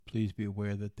Please be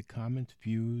aware that the comments,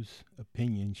 views,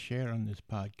 opinions shared on this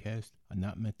podcast are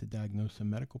not meant to diagnose a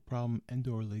medical problem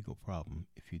and/or legal problem.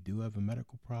 If you do have a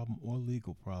medical problem or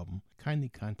legal problem, kindly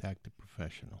contact a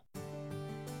professional.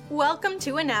 Welcome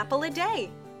to An Apple a Day,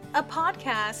 a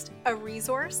podcast, a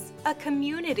resource, a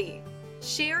community.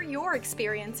 Share your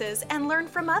experiences and learn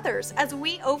from others as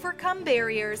we overcome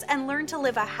barriers and learn to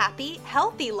live a happy,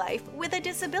 healthy life with a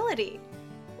disability.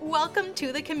 Welcome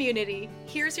to the community.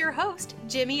 Here's your host,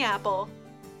 Jimmy Apple.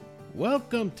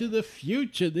 Welcome to the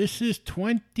future. This is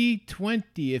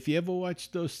 2020. If you ever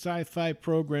watch those sci-fi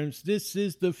programs, this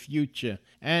is the future.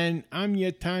 And I'm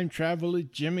your time traveler,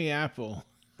 Jimmy Apple.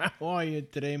 How are you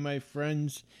today, my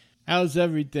friends? How's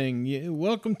everything?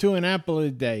 Welcome to An Apple a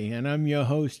Day, and I'm your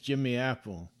host, Jimmy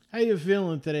Apple. How you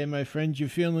feeling today, my friends? You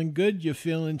feeling good? You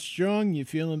feeling strong? You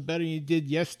feeling better than you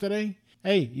did yesterday?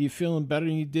 Hey, you feeling better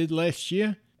than you did last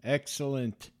year?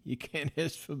 Excellent. You can't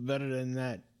ask for better than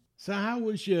that. So how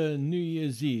was your New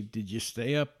Year's Eve? Did you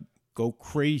stay up, go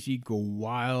crazy, go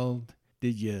wild?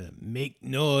 Did you make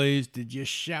noise? Did you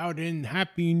shout in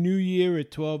Happy New Year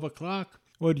at 12 o'clock?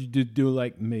 Or did you do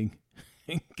like me?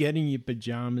 Get in your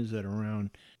pajamas at around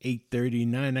 8:30,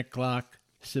 9 o'clock.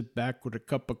 Sit back with a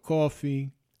cup of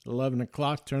coffee. 11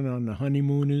 o'clock, turn on the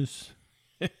honeymooners.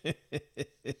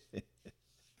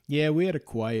 Yeah, we had a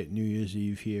quiet New Year's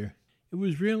Eve here. It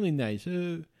was really nice.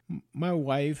 My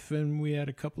wife and we had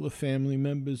a couple of family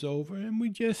members over, and we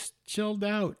just chilled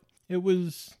out. It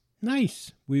was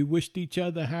nice. We wished each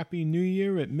other Happy New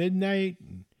Year at midnight.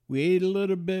 We ate a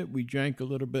little bit. We drank a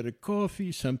little bit of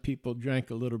coffee. Some people drank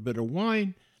a little bit of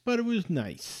wine, but it was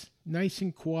nice. Nice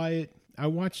and quiet. I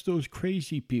watched those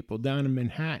crazy people down in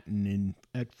Manhattan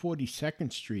at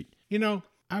 42nd Street. You know,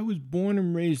 I was born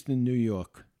and raised in New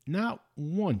York. Not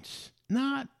once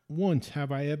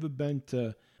have I ever been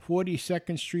to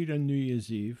 42nd Street on New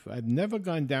Year's Eve. I've never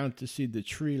gone down to see the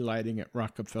tree lighting at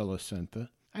Rockefeller Center.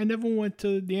 I never went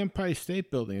to the Empire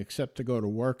State Building except to go to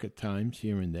work at times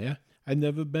here and there. I've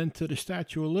never been to the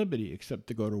Statue of Liberty except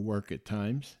to go to work at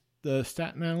times. The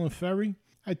Staten Island Ferry,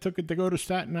 I took it to go to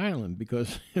Staten Island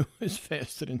because it was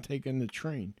faster than taking the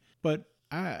train. But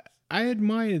I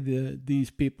admire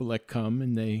these people that come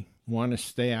and they want to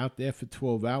stay out there for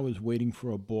 12 hours waiting for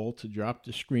a ball to drop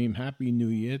to scream Happy New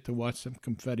Year, to watch some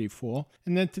confetti fall,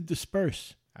 and then to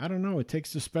disperse. I don't know. It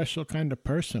takes a special kind of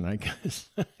person, I guess.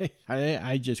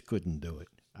 I just couldn't do it.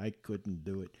 I couldn't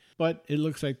do it. But it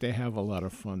looks like they have a lot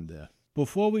of fun there.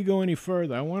 Before we go any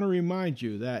further, I want to remind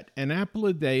you that An Apple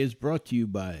a Day is brought to you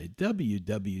by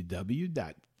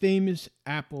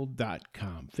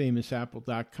www.famousapple.com.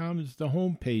 Famousapple.com is the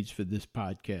homepage for this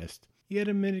podcast. You get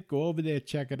a minute, go over there,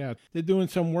 check it out. They're doing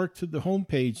some work to the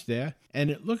homepage there, and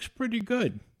it looks pretty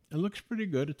good. It looks pretty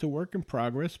good. It's a work in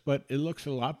progress, but it looks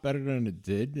a lot better than it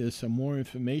did. There's some more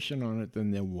information on it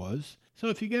than there was. So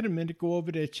if you get a minute, go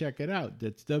over there, check it out.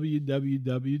 That's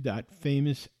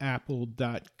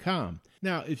www.famousapple.com.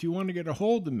 Now, if you want to get a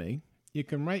hold of me, you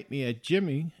can write me at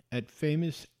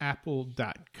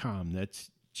jimmy@famousapple.com. That's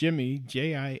Jimmy,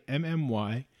 Jimmy,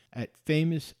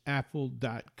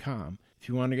 @famousapple.com. If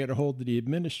you want to get a hold of the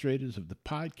administrators of the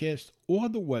podcast or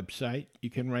the website, you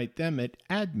can write them at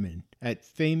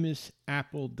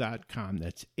admin@famousapple.com.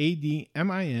 That's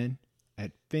ADMIN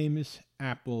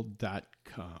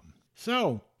 @famousapple.com.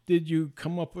 So, did you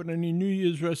come up with any New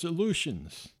Year's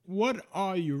resolutions? What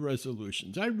are your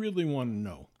resolutions? I really want to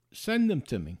know. Send them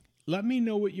to me. Let me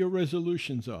know what your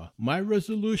resolutions are. My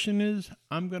resolution is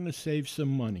I'm going to save some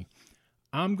money.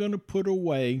 I'm going to put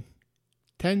away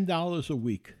 $10 a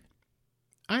week.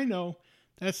 I know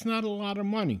that's not a lot of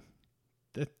money.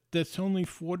 That's only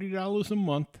 $40 a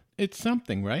month. It's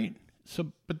something, right?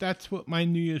 But that's what my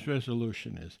New Year's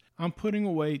resolution is. I'm putting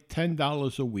away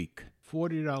 $10 a week.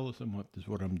 $40 a month is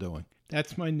what I'm doing.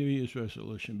 That's my New Year's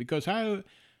resolution. Because I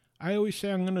always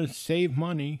say I'm going to save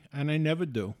money, and I never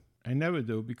do. I never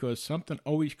do because something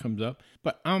always comes up.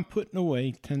 But I'm putting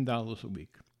away $10 a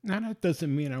week. Now, that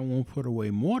doesn't mean I won't put away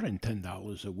more than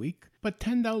 $10 a week, but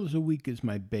 $10 a week is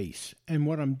my base. And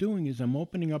what I'm doing is I'm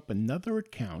opening up another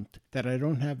account that I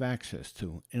don't have access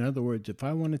to. In other words, if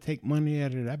I want to take money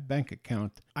out of that bank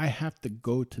account, I have to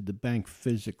go to the bank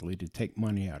physically to take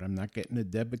money out. I'm not getting a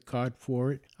debit card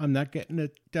for it. I'm not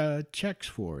getting checks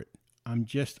for it. I'm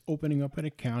just opening up an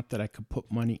account that I can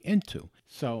put money into.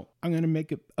 So I'm going to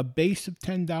make it a base of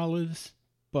 $10,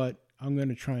 but I'm going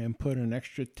to try and put an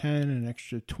extra 10, an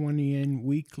extra 20 in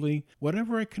weekly,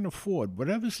 whatever I can afford.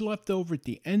 Whatever's left over at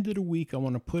the end of the week, I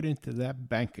want to put into that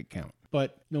bank account.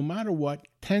 But no matter what,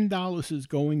 $10 is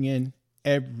going in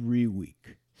every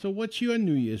week. So what's your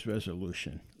New Year's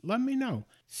resolution? Let me know.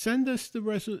 Send us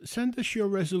your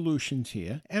resolutions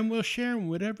here, and we'll share them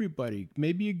with everybody.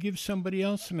 Maybe you give somebody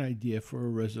else an idea for a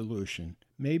resolution.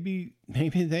 Maybe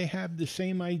they have the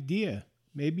same idea.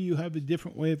 Maybe you have a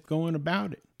different way of going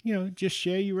about it. Just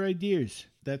share your ideas.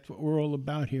 That's what we're all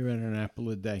about here at An Apple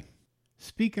a Day.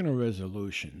 Speaking of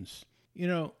resolutions,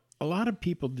 a lot of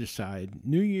people decide,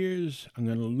 New Year's, I'm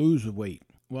going to lose weight.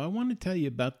 Well, I want to tell you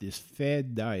about this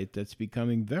fad diet that's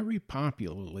becoming very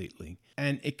popular lately.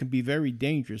 And it can be very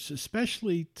dangerous,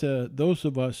 especially to those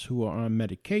of us who are on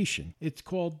medication. It's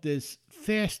called this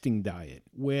fasting diet,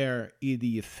 where either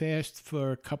you fast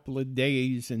for a couple of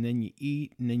days and then you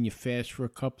eat and then you fast for a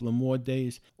couple of more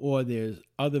days, or there's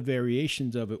other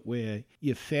variations of it where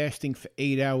you're fasting for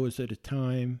 8 hours at a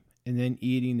time and then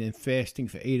eating, then fasting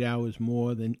for 8 hours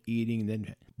more, then eating.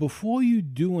 Then before you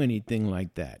do anything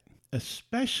like that,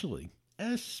 especially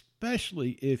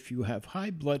if you have high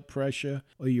blood pressure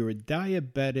or you're a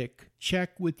diabetic,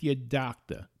 check with your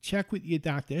doctor.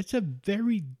 It's a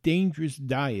very dangerous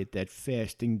diet, that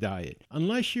fasting diet.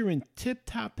 Unless you're in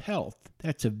tip-top health,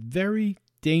 that's a very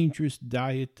dangerous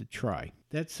diet to try.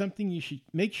 That's something you should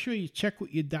make sure you check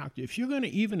with your doctor. If you're going to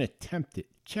even attempt it,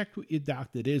 check with your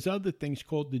doctor. There's other things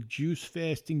called the juice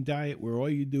fasting diet, where all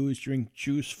you do is drink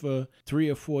juice for 3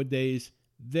 or 4 days.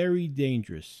 Very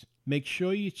dangerous. Make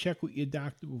sure you check with your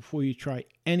doctor before you try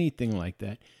anything like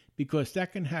that, because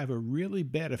that can have a really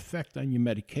bad effect on your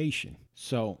medication.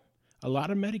 So a lot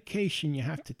of medication you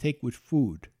have to take with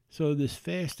food. So this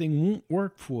fasting won't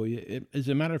work for you. As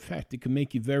a matter of fact, it can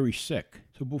make you very sick.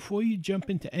 So before you jump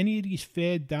into any of these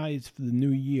fad diets for the new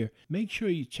year, make sure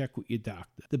you check with your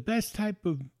doctor. The best type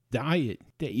of diet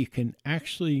that you can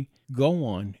actually go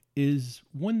on is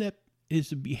one that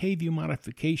is a behavior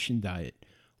modification diet,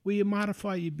 where you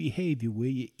modify your behavior, where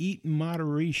you eat in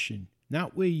moderation,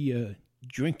 not where you're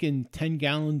drinking 10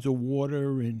 gallons of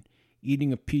water and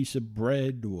eating a piece of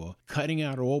bread, or cutting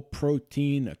out all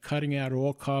protein, or cutting out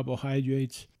all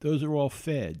carbohydrates. Those are all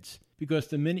fads, because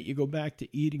the minute you go back to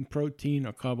eating protein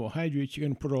or carbohydrates, you're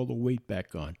going to put all the weight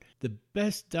back on. The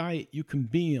best diet you can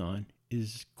be on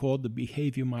is called the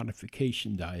behavior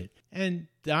modification diet. And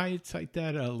diets like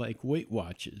that are like Weight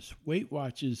Watchers. Weight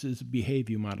Watchers is a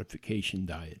behavior modification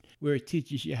diet, where it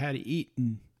teaches you how to eat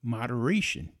in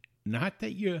moderation. Not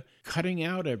that you're cutting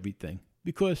out everything,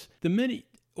 because the minute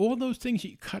all those things that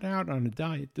you cut out on a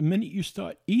diet, the minute you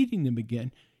start eating them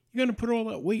again, you're going to put all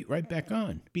that weight right back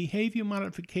on. Behavior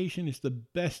modification is the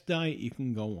best diet you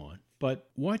can go on. But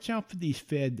watch out for these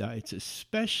fad diets,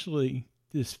 especially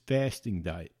this fasting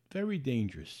diet. Very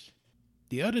dangerous.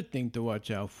 The other thing to watch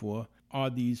out for are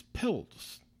these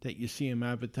pills that you see them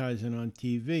advertising on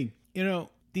TV.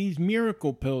 These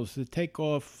miracle pills that take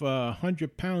off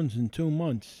 100 pounds in 2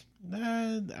 months.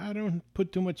 I don't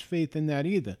put too much faith in that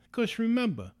either. Because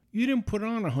remember, you didn't put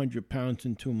on 100 pounds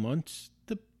in 2 months.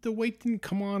 The weight didn't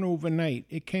come on overnight.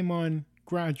 It came on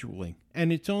gradually.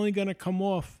 And it's only going to come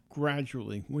off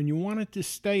gradually. When you want it to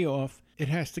stay off, it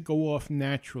has to go off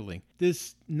naturally.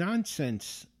 This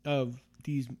nonsense of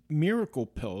these miracle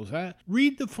pills.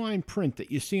 Read the fine print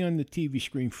that you see on the TV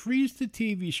screen. Freeze the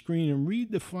TV screen and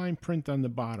read the fine print on the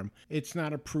bottom. It's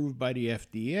not approved by the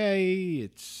FDA.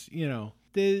 It's,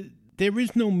 there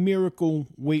is no miracle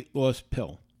weight loss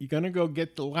pill. You're going to go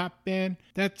get the lap band?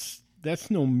 That's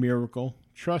no miracle.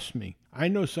 Trust me. I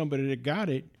know somebody that got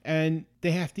it, and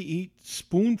they have to eat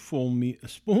spoonfuls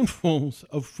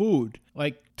of food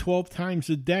like 12 times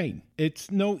a day. It's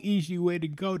no easy way to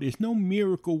go. There's no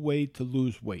miracle way to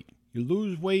lose weight. You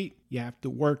lose weight, you have to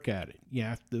work at it. You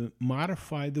have to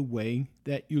modify the way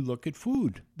that you look at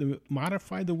food,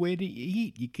 modify the way that you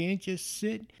eat. You can't just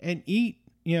sit and eat.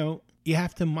 You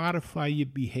have to modify your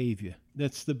behavior.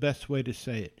 That's the best way to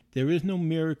say it. There is no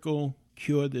miracle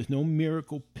cure. There's no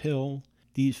miracle pill.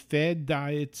 These fad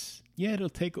diets, they'll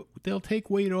take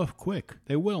weight off quick.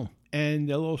 They will. And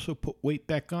they'll also put weight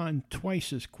back on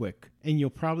twice as quick. And you'll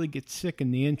probably get sick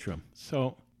in the interim.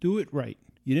 So do it right.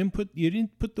 You didn't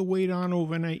put the weight on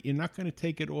overnight. You're not going to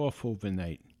take it off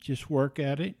overnight. Just work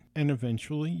at it, and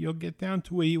eventually you'll get down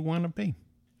to where you want to be.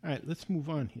 All right, let's move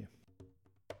on here.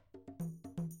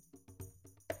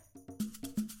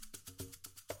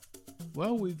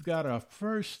 Well, we've got our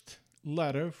first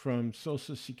letter from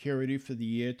Social Security for the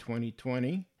year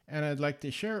 2020, and I'd like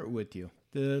to share it with you.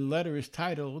 The letter is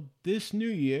titled, "This New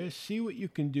Year, See What You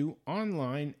Can Do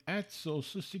Online at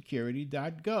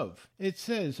socialsecurity.gov." It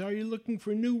says, are you looking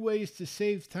for new ways to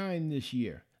save time this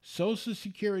year? Social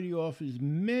Security offers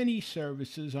many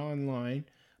services online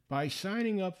by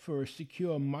signing up for a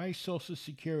secure My Social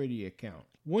Security account.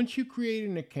 Once you create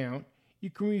an account, You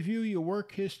can review your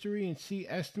work history and see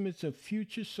estimates of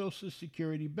future Social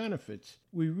Security benefits.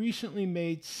 We recently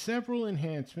made several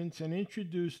enhancements and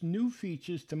introduced new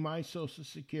features to My Social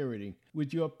Security.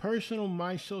 With your personal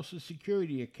My Social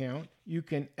Security account, you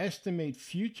can estimate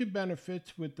future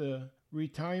benefits with a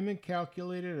retirement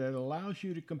calculator that allows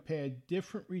you to compare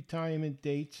different retirement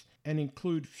dates and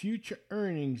include future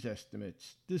earnings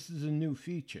estimates. This is a new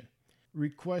feature.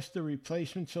 Request a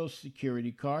replacement Social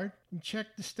Security card, and check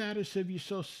the status of your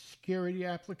Social Security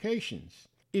applications.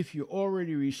 If you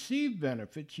already received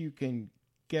benefits, you can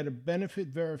get a benefit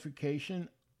verification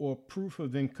or proof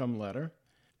of income letter,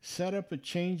 set up a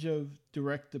change of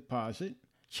direct deposit,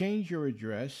 change your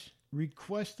address,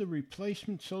 request a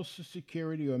replacement Social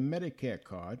Security or Medicare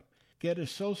card, get a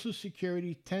Social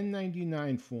Security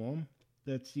 1099 form,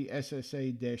 that's the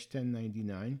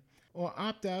SSA-1099, or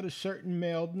opt out of certain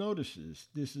mailed notices.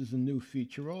 This is a new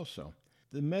feature also.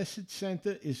 The Message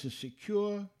Center is a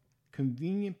secure,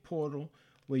 convenient portal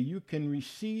where you can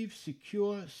receive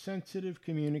secure, sensitive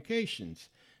communications.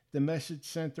 The Message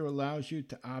Center allows you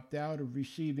to opt out of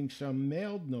receiving some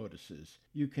mailed notices.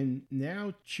 You can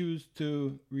now choose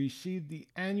to receive the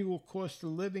annual cost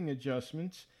of living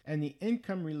adjustments and the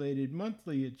income-related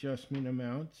monthly adjustment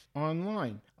amounts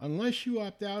online. Unless you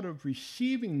opt out of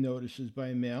receiving notices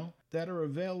by mail that are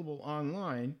available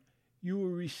online, you will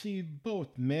receive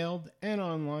both mailed and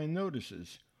online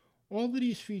notices. All of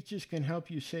these features can help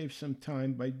you save some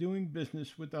time by doing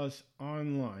business with us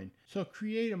online. So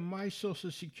create a My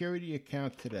Social Security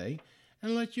account today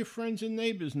and let your friends and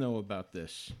neighbors know about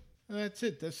this. And that's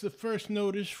it. That's the first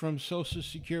notice from Social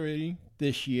Security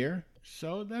this year.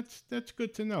 So that's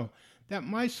good to know. That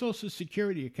My Social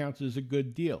Security account is a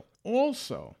good deal.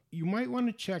 Also, you might want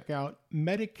to check out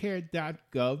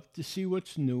Medicare.gov to see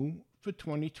what's new for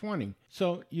 2020.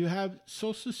 So you have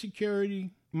Social Security,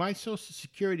 My Social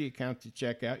Security account to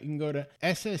check out. You can go to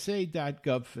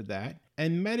SSA.gov for that.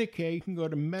 And Medicare, you can go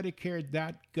to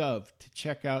Medicare.gov to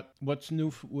check out what's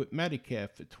new with Medicare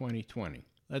for 2020.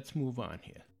 Let's move on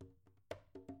here.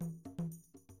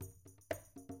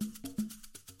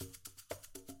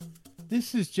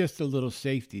 This is just a little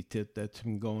safety tip that's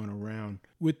been going around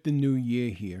with the new year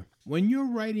here. When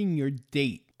you're writing your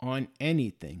date on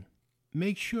anything,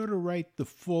 make sure to write the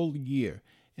full year.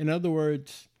 In other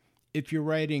words, if you're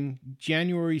writing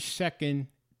January 2nd,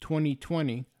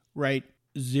 2020, write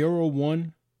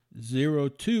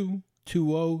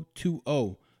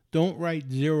 01/02/2020. Don't write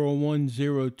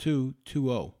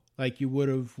 01/02/20 like you would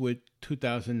have with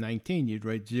 2019. You'd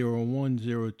write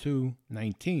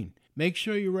 01/02/19. Make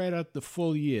sure you write out the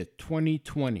full year,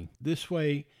 2020. This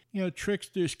way,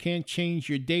 tricksters can't change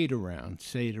your date around.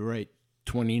 Say to write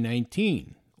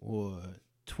 2019 or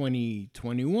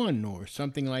 2021 or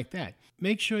something like that.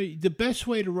 Make sure the best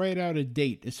way to write out a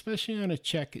date, especially on a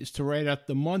check, is to write out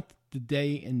the month, the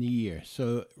day, and the year.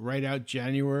 So write out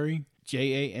January,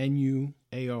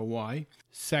 January,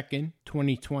 2nd,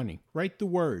 2020. Write the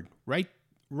word. Write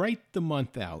the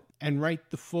month out and write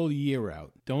the full year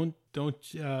out. Don't go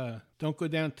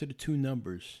down to the two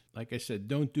numbers. Like I said,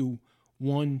 don't do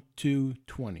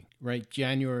 1/2/20. Write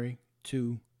January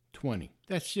 2/20.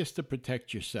 That's just to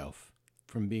protect yourself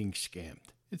from being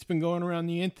scammed. It's been going around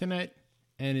the internet,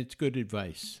 and it's good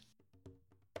advice.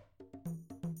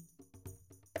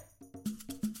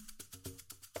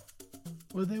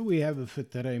 Well, there we have it for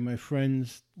today, my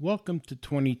friends. Welcome to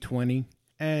 2020,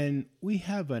 and we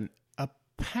have a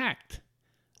packed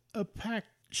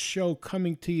show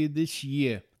coming to you this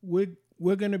year.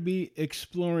 We're going to be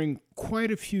exploring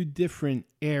quite a few different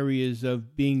areas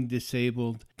of being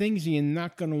disabled, things you're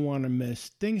not going to want to miss,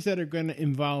 things that are going to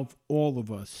involve all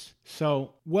of us.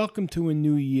 So welcome to a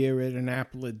new year at an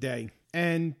apple a day.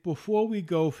 And before we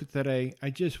go for today,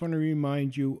 I just want to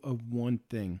remind you of one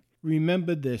thing.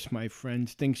 Remember this, my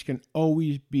friends, things can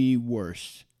always be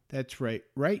worse. That's right.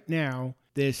 Right now,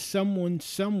 there's someone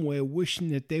somewhere wishing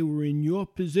that they were in your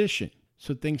position.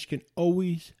 So things can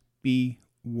always be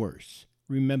worse.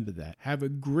 Remember that. Have a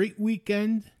great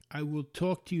weekend. I will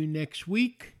talk to you next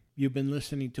week. You've been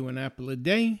listening to An Apple a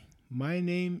Day. My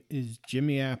name is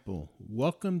Jimmy Apple.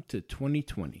 Welcome to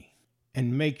 2020.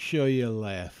 And make sure you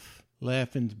laugh.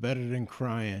 Laughing's better than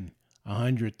crying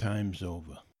 100 times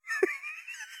over.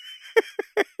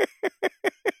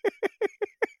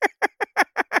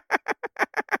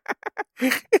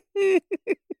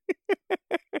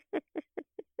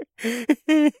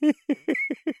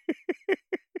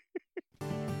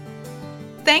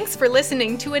 Thanks for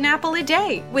listening to An Apple a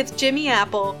Day with Jimmy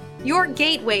Apple, your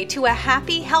gateway to a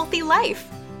happy, healthy life.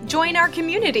 Join our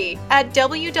community at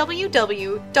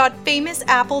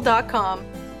www.famousapple.com.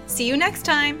 See you next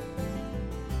time.